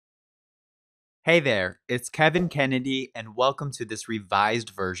Hey there, it's Kevin Kennedy, and welcome to this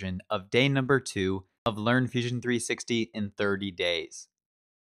revised version of day number 2 of Learn Fusion 360 in 30 days.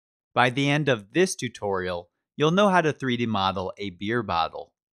 By the end of this tutorial, you'll know how to 3D model a beer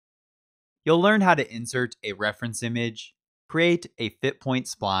bottle. You'll learn how to insert a reference image, create a fit-point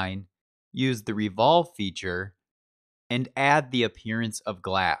spline, use the revolve feature, and add the appearance of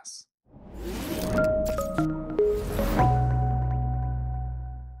glass.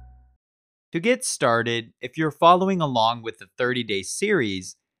 To get started, if you're following along with the 30-day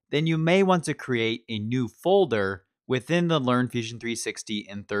series, then you may want to create a new folder within the Learn Fusion 360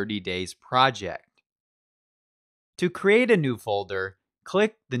 in 30 Days project. To create a new folder,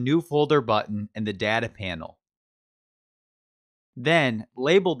 click the New Folder button in the Data panel. Then,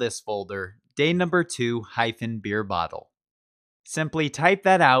 label this folder Day Number 2-Beer Bottle. Simply type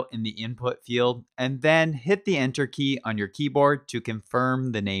that out in the input field and then hit the Enter key on your keyboard to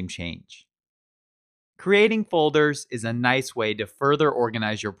confirm the name change. Creating folders is a nice way to further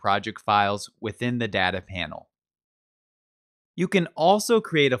organize your project files within the Data panel. You can also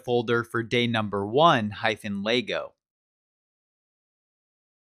create a folder for day number 1-Lego.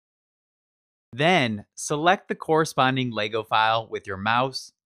 Then, select the corresponding Lego file with your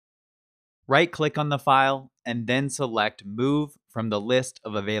mouse, right-click on the file, and then select Move from the list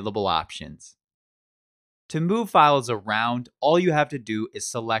of available options. To move files around, all you have to do is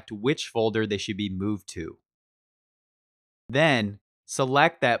select which folder they should be moved to. Then,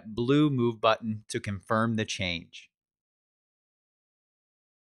 select that blue Move button to confirm the change.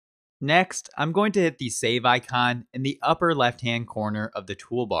 Next, I'm going to hit the Save icon in the upper left-hand corner of the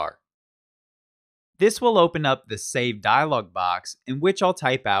toolbar. This will open up the Save dialog box in which I'll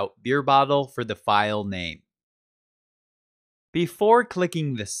type out beer bottle for the file name. Before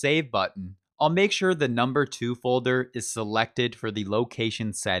clicking the Save button, I'll make sure the number 2 folder is selected for the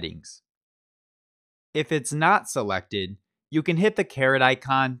location settings. If it's not selected, you can hit the caret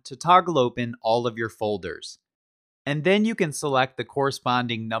icon to toggle open all of your folders. And then you can select the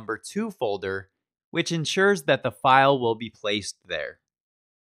corresponding number 2 folder, which ensures that the file will be placed there.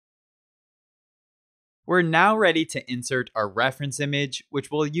 We're now ready to insert our reference image, which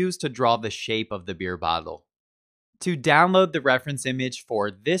we'll use to draw the shape of the beer bottle. To download the reference image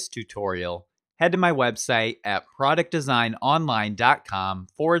for this tutorial, head to my website at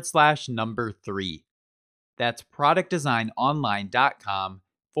productdesignonline.com/3. That's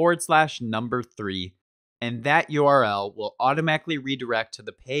productdesignonline.com/3, and that URL will automatically redirect to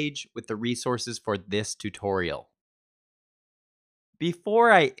the page with the resources for this tutorial.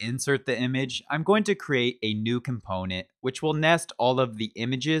 Before I insert the image, I'm going to create a new component which will nest all of the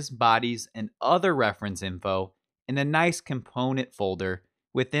images, bodies, and other reference info in a nice component folder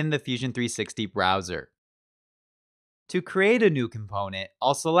within the Fusion 360 browser. To create a new component,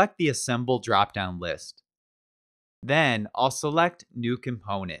 I'll select the Assemble drop-down list. Then I'll select New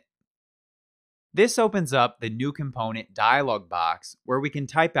Component. This opens up the New Component dialog box where we can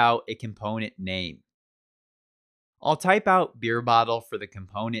type out a component name. I'll type out beer bottle for the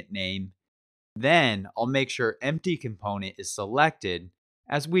component name. Then I'll make sure Empty Component is selected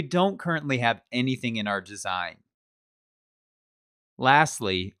as we don't currently have anything in our design.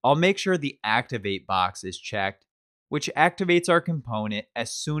 Lastly, I'll make sure the Activate box is checked, which activates our component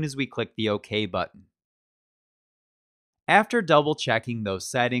as soon as we click the OK button. After double checking those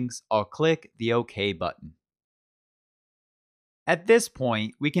settings, I'll click the OK button. At this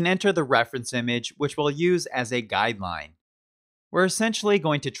point, we can enter the reference image, which we'll use as a guideline. We're essentially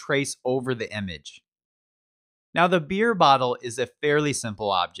going to trace over the image. Now, the beer bottle is a fairly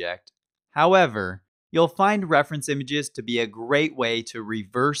simple object. However, you'll find reference images to be a great way to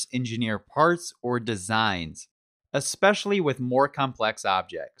reverse engineer parts or designs, especially with more complex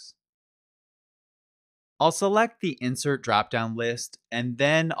objects. I'll select the Insert drop-down list, and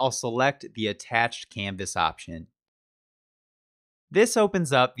then I'll select the Attached Canvas option. This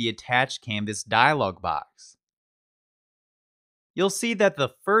opens up the Attached Canvas dialog box. You'll see that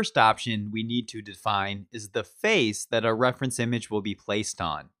the first option we need to define is the face that our reference image will be placed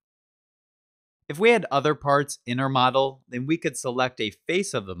on. If we had other parts in our model, then we could select a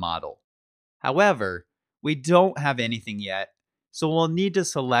face of the model. However, we don't have anything yet, so we'll need to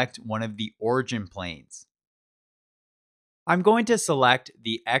select one of the origin planes. I'm going to select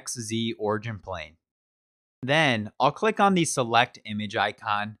the XZ origin plane. Then I'll click on the Select Image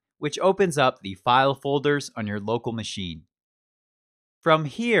icon, which opens up the file folders on your local machine. From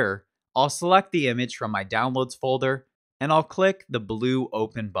here, I'll select the image from my Downloads folder, and I'll click the blue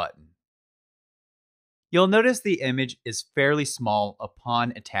Open button. You'll notice the image is fairly small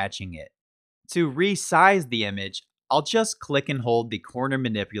upon attaching it. To resize the image, I'll just click and hold the corner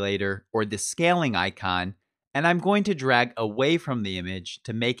manipulator or the scaling icon, and I'm going to drag away from the image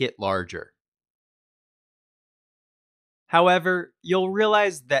to make it larger. However, you'll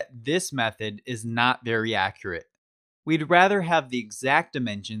realize that this method is not very accurate. We'd rather have the exact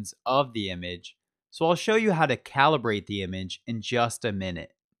dimensions of the image, so I'll show you how to calibrate the image in just a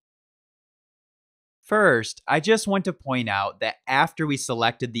minute. First, I just want to point out that after we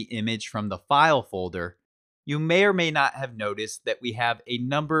selected the image from the file folder, you may or may not have noticed that we have a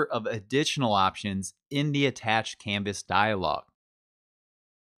number of additional options in the attached canvas dialog.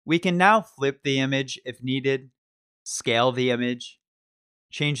 We can now flip the image if needed, scale the image,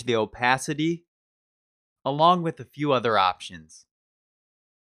 change the opacity, along with a few other options.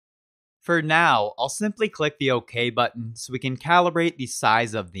 For now, I'll simply click the OK button so we can calibrate the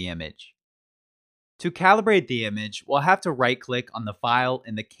size of the image. To calibrate the image, we'll have to right-click on the file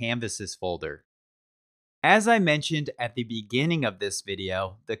in the Canvases folder. As I mentioned at the beginning of this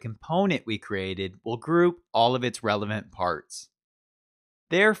video, the component we created will group all of its relevant parts.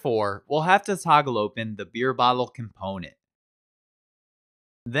 Therefore, we'll have to toggle open the beer bottle component.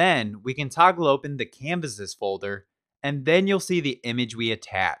 Then, we can toggle open the Canvases folder, and then you'll see the image we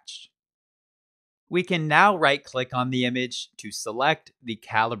attached. We can now right-click on the image to select the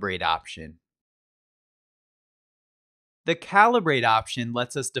Calibrate option. The Calibrate option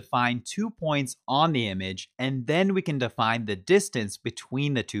lets us define 2 points on the image, and then we can define the distance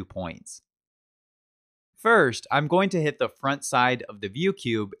between the 2 points. First, I'm going to hit the front side of the view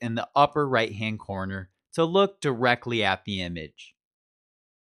cube in the upper right-hand corner to look directly at the image.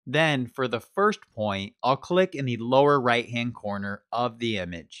 Then, for the first point, I'll click in the lower right-hand corner of the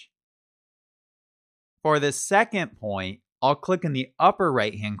image. For the second point, I'll click in the upper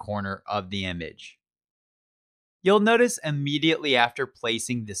right-hand corner of the image. You'll notice immediately after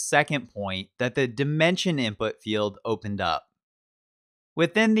placing the second point that the dimension input field opened up.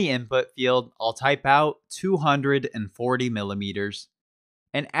 Within the input field, I'll type out 240 millimeters,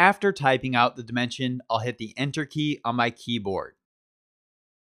 and after typing out the dimension, I'll hit the Enter key on my keyboard.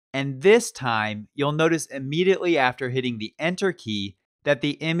 And this time, you'll notice immediately after hitting the Enter key that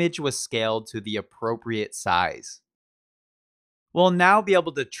the image was scaled to the appropriate size. We'll now be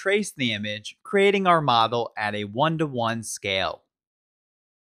able to trace the image, creating our model at a 1:1 scale.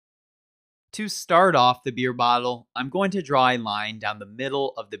 To start off the beer bottle, I'm going to draw a line down the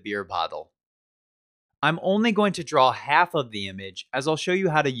middle of the beer bottle. I'm only going to draw half of the image, as I'll show you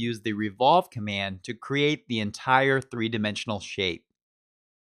how to use the revolve command to create the entire three-dimensional shape.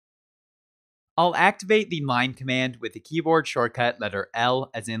 I'll activate the line command with the keyboard shortcut letter L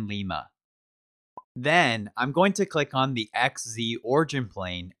as in Lima. Then, I'm going to click on the XZ origin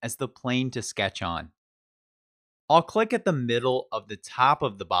plane as the plane to sketch on. I'll click at the middle of the top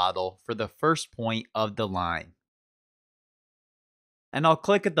of the bottle for the first point of the line. And I'll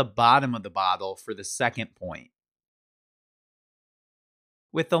click at the bottom of the bottle for the second point.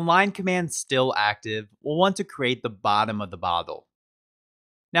 With the line command still active, we'll want to create the bottom of the bottle.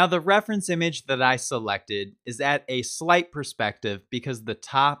 Now, the reference image that I selected is at a slight perspective because the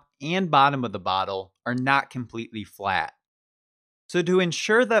top and bottom of the bottle are not completely flat. So to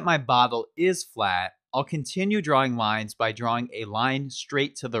ensure that my bottle is flat, I'll continue drawing lines by drawing a line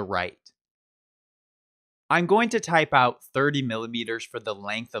straight to the right. I'm going to type out 30 millimeters for the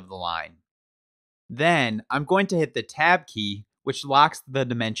length of the line. Then, I'm going to hit the Tab key, which locks the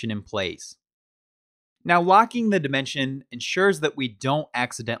dimension in place. Now, locking the dimension ensures that we don't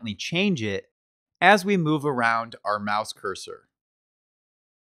accidentally change it as we move around our mouse cursor.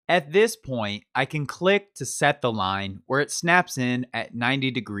 At this point, I can click to set the line where it snaps in at 90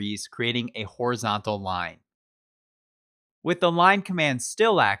 degrees, creating a horizontal line. With the line command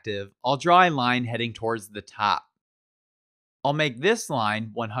still active, I'll draw a line heading towards the top. I'll make this line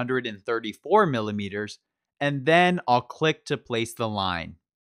 134 millimeters, and then I'll click to place the line.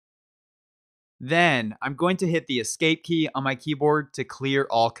 Then, I'm going to hit the Escape key on my keyboard to clear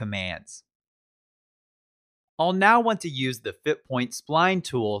all commands. I'll now want to use the fit-point-spline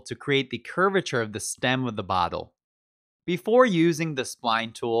tool to create the curvature of the stem of the bottle. Before using the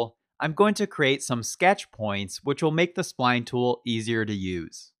spline tool, I'm going to create some sketch points which will make the spline tool easier to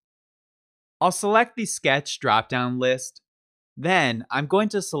use. I'll select the sketch drop-down list. Then, I'm going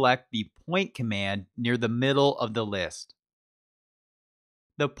to select the point command near the middle of the list.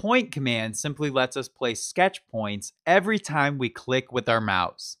 The point command simply lets us place sketch points every time we click with our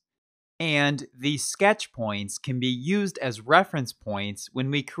mouse. And these sketch points can be used as reference points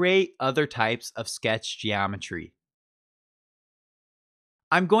when we create other types of sketch geometry.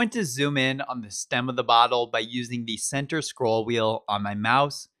 I'm going to zoom in on the stem of the bottle by using the center scroll wheel on my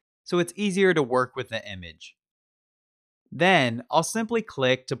mouse so it's easier to work with the image. Then I'll simply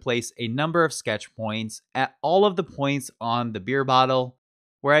click to place a number of sketch points at all of the points on the beer bottle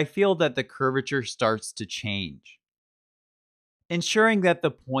where I feel that the curvature starts to change, ensuring that the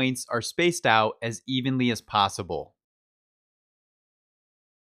points are spaced out as evenly as possible.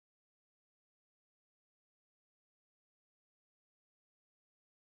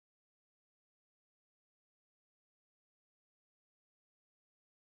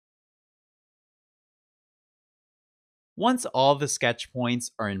 Once all the sketch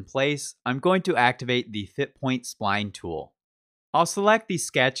points are in place, I'm going to activate the fit-point-spline tool. I'll select the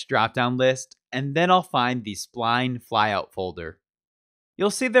sketch drop-down list, and then I'll find the spline flyout folder.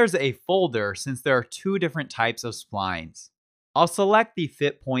 You'll see there's a folder since there are two different types of splines. I'll select the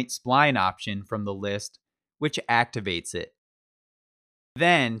fit-point-spline option from the list, which activates it.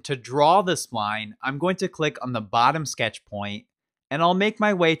 Then, to draw the spline, I'm going to click on the bottom sketch point, and I'll make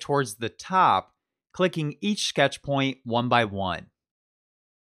my way towards the top, clicking each sketch point one by one.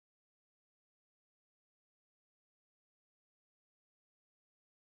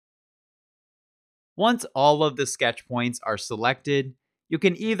 Once all of the sketch points are selected, you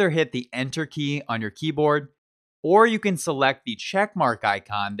can either hit the Enter key on your keyboard, or you can select the check mark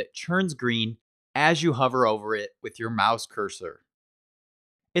icon that turns green as you hover over it with your mouse cursor.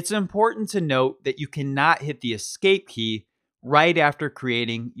 It's important to note that you cannot hit the Escape key right after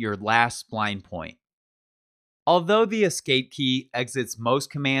creating your last spline point. Although the Escape key exits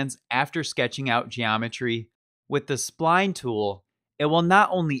most commands after sketching out geometry, with the Spline tool, it will not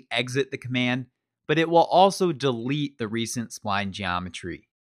only exit the command, but it will also delete the recent spline geometry.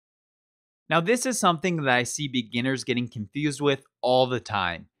 Now, this is something that I see beginners getting confused with all the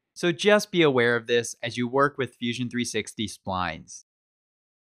time, so just be aware of this as you work with Fusion 360 splines.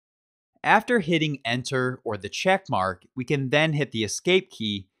 After hitting Enter or the check mark, we can then hit the Escape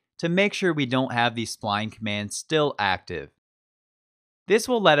key to make sure we don't have the spline command still active. This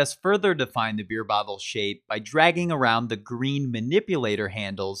will let us further define the beer bottle shape by dragging around the green manipulator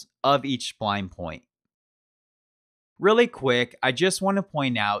handles of each spline point. Really quick, I just want to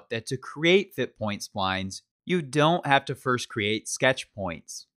point out that to create fit point splines, you don't have to first create sketch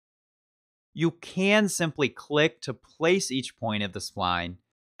points. You can simply click to place each point of the spline.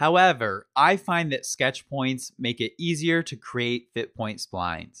 However, I find that sketch points make it easier to create fit point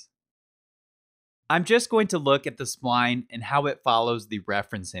splines. I'm just going to look at the spline and how it follows the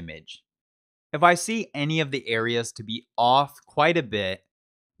reference image. If I see any of the areas to be off quite a bit,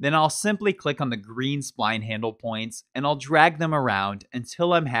 then I'll simply click on the green spline handle points and I'll drag them around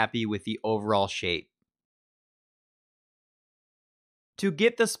until I'm happy with the overall shape. To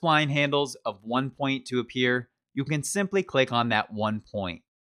get the spline handles of one point to appear, you can simply click on that one point.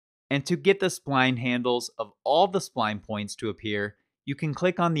 And to get the spline handles of all the spline points to appear, you can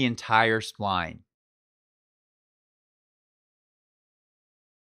click on the entire spline.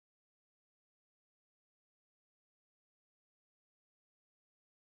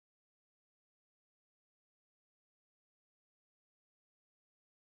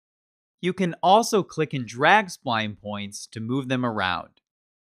 You can also click and drag spline points to move them around.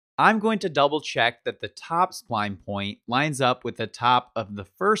 I'm going to double check that the top spline point lines up with the top of the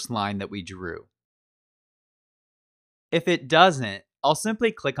first line that we drew. If it doesn't, I'll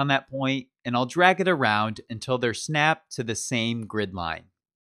simply click on that point and I'll drag it around until they're snapped to the same grid line.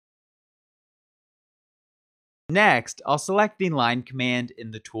 Next, I'll select the line command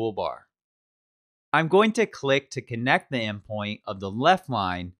in the toolbar. I'm going to click to connect the endpoint of the left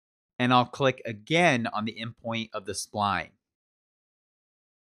line, and I'll click again on the endpoint of the spline.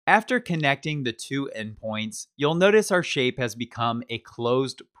 After connecting the two endpoints, you'll notice our shape has become a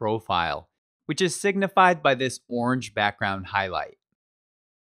closed profile, which is signified by this orange background highlight.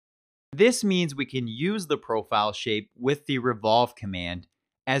 This means we can use the profile shape with the revolve command,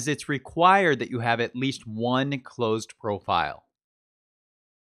 as it's required that you have at least one closed profile.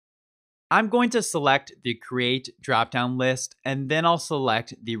 I'm going to select the Create drop-down list, and then I'll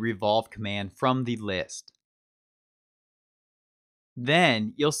select the Revolve command from the list.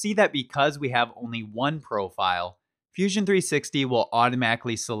 Then, you'll see that because we have only one profile, Fusion 360 will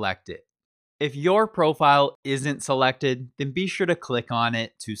automatically select it. If your profile isn't selected, then be sure to click on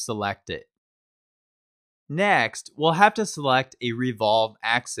it to select it. Next, we'll have to select a Revolve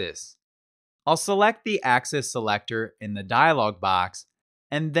axis. I'll select the axis selector in the dialog box,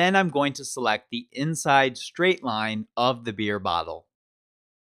 and then I'm going to select the inside straight line of the beer bottle.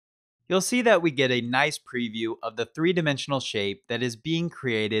 You'll see that we get a nice preview of the three-dimensional shape that is being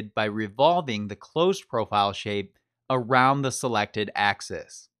created by revolving the closed profile shape around the selected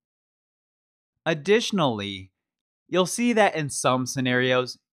axis. Additionally, you'll see that in some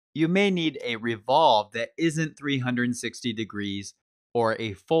scenarios, you may need a revolve that isn't 360 degrees or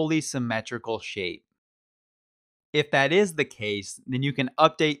a fully symmetrical shape. If that is the case, then you can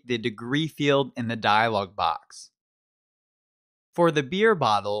update the degree field in the dialog box. For the beer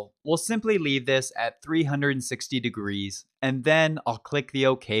bottle, we'll simply leave this at 360 degrees, and then I'll click the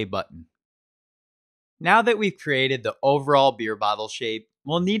OK button. Now that we've created the overall beer bottle shape,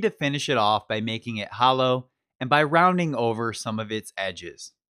 we'll need to finish it off by making it hollow and by rounding over some of its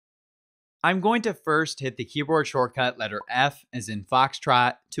edges. I'm going to first hit the keyboard shortcut letter F as in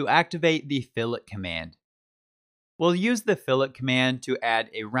Foxtrot to activate the fillet command. We'll use the fillet command to add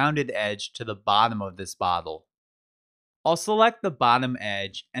a rounded edge to the bottom of this bottle. I'll select the bottom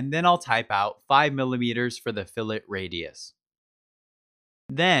edge and then I'll type out 5mm for the fillet radius.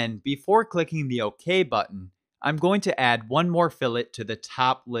 Then, before clicking the OK button, I'm going to add one more fillet to the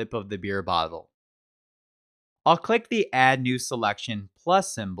top lip of the beer bottle. I'll click the Add New Selection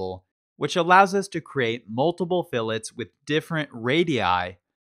plus symbol, which allows us to create multiple fillets with different radii,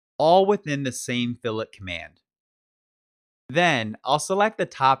 all within the same fillet command. Then, I'll select the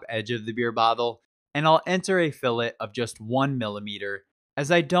top edge of the beer bottle and I'll enter a fillet of just 1mm,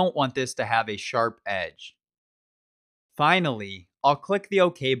 as I don't want this to have a sharp edge. Finally, I'll click the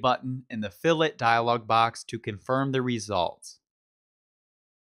OK button in the fillet dialog box to confirm the results.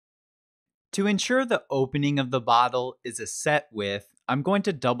 To ensure the opening of the bottle is a set width, I'm going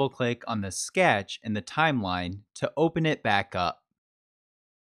to double click on the sketch in the timeline to open it back up.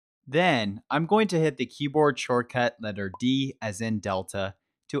 Then, I'm going to hit the keyboard shortcut letter D as in Delta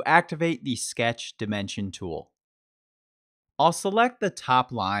to activate the Sketch Dimension tool. I'll select the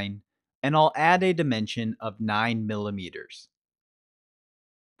top line and I'll add a dimension of 9mm.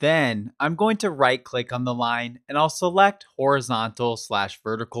 Then, I'm going to right-click on the line and I'll select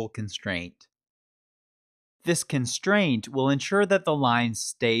Horizontal/Vertical Constraint. This constraint will ensure that the line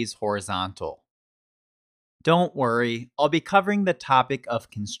stays horizontal. Don't worry, I'll be covering the topic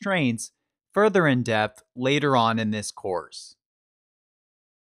of constraints further in depth later on in this course.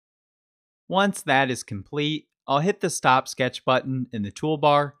 Once that is complete, I'll hit the Stop Sketch button in the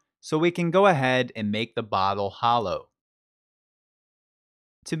toolbar so we can go ahead and make the bottle hollow.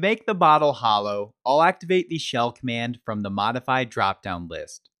 To make the bottle hollow, I'll activate the shell command from the Modify drop-down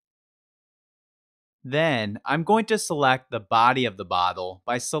list. Then, I'm going to select the body of the bottle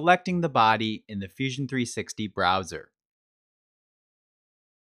by selecting the body in the Fusion 360 browser.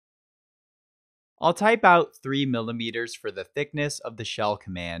 I'll type out 3mm for the thickness of the shell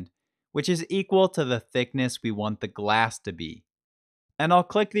command, which is equal to the thickness we want the glass to be. And I'll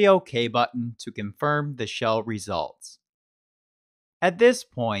click the OK button to confirm the shell results. At this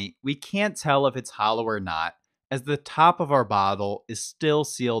point, we can't tell if it's hollow or not, as the top of our bottle is still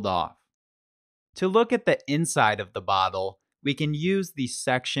sealed off. To look at the inside of the bottle, we can use the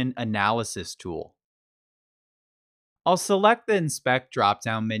Section Analysis tool. I'll select the Inspect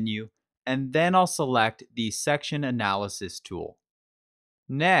drop-down menu, and then I'll select the Section Analysis tool.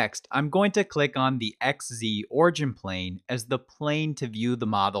 Next, I'm going to click on the XZ origin plane as the plane to view the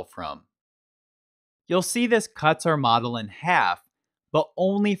model from. You'll see this cuts our model in half, but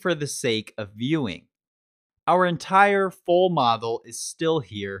only for the sake of viewing. Our entire full model is still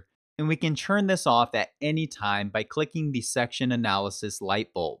here, and we can turn this off at any time by clicking the Section Analysis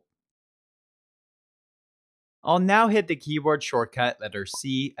light bulb. I'll now hit the keyboard shortcut letter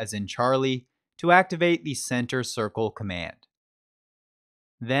C as in Charlie to activate the Center Circle command.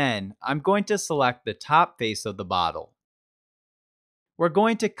 Then, I'm going to select the top face of the bottle. We're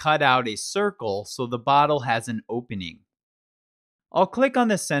going to cut out a circle so the bottle has an opening. I'll click on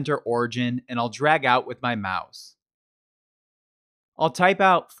the center origin and I'll drag out with my mouse. I'll type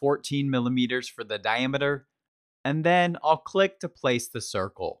out 14mm for the diameter, and then I'll click to place the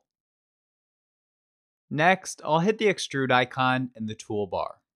circle. Next, I'll hit the extrude icon in the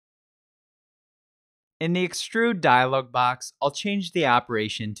toolbar. In the extrude dialog box, I'll change the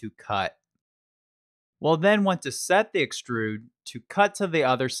operation to cut. We'll then want to set the extrude to cut to the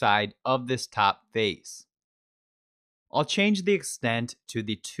other side of this top face. I'll change the extent to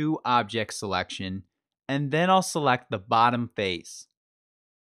the two object selection, and then I'll select the bottom face.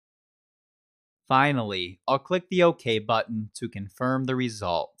 Finally, I'll click the OK button to confirm the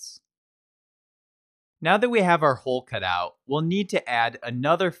results. Now that we have our hole cut out, we'll need to add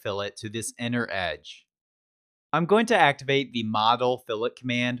another fillet to this inner edge. I'm going to activate the Model Fillet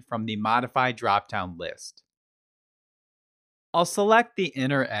command from the Modify drop-down list. I'll select the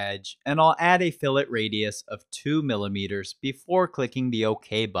inner edge and I'll add a fillet radius of 2mm before clicking the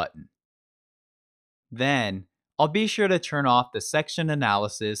OK button. Then, I'll be sure to turn off the Section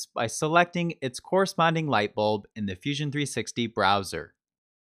Analysis by selecting its corresponding light bulb in the Fusion 360 browser.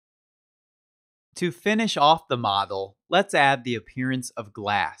 To finish off the model, let's add the appearance of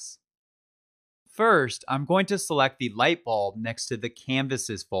glass. First, I'm going to select the light bulb next to the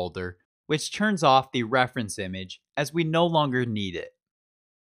Canvases folder, which turns off the reference image as we no longer need it.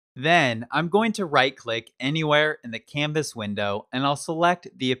 Then, I'm going to right-click anywhere in the Canvas window and I'll select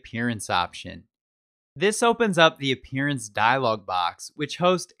the Appearance option. This opens up the Appearance dialog box, which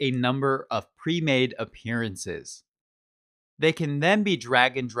hosts a number of pre-made appearances. They can then be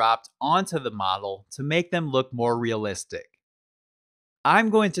drag and dropped onto the model to make them look more realistic. I'm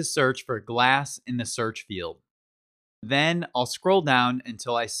going to search for glass in the search field. Then I'll scroll down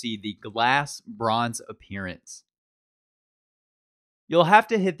until I see the glass bronze appearance. You'll have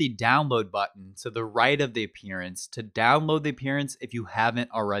to hit the download button to the right of the appearance to download the appearance if you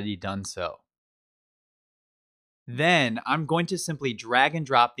haven't already done so. Then I'm going to simply drag and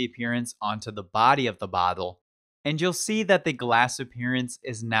drop the appearance onto the body of the bottle, and you'll see that the glass appearance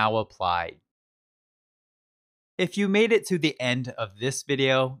is now applied. If you made it to the end of this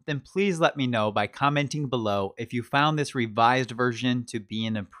video, then please let me know by commenting below if you found this revised version to be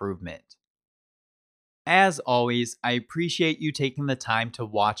an improvement. As always, I appreciate you taking the time to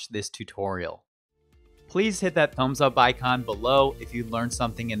watch this tutorial. Please hit that thumbs up icon below if you learned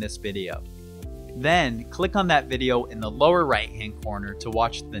something in this video. Then click on that video in the lower right hand corner to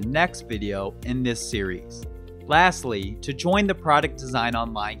watch the next video in this series. Lastly, to join the Product Design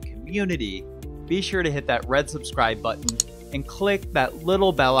Online community, be sure to hit that red subscribe button and click that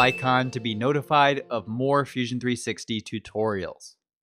little bell icon to be notified of more Fusion 360 tutorials.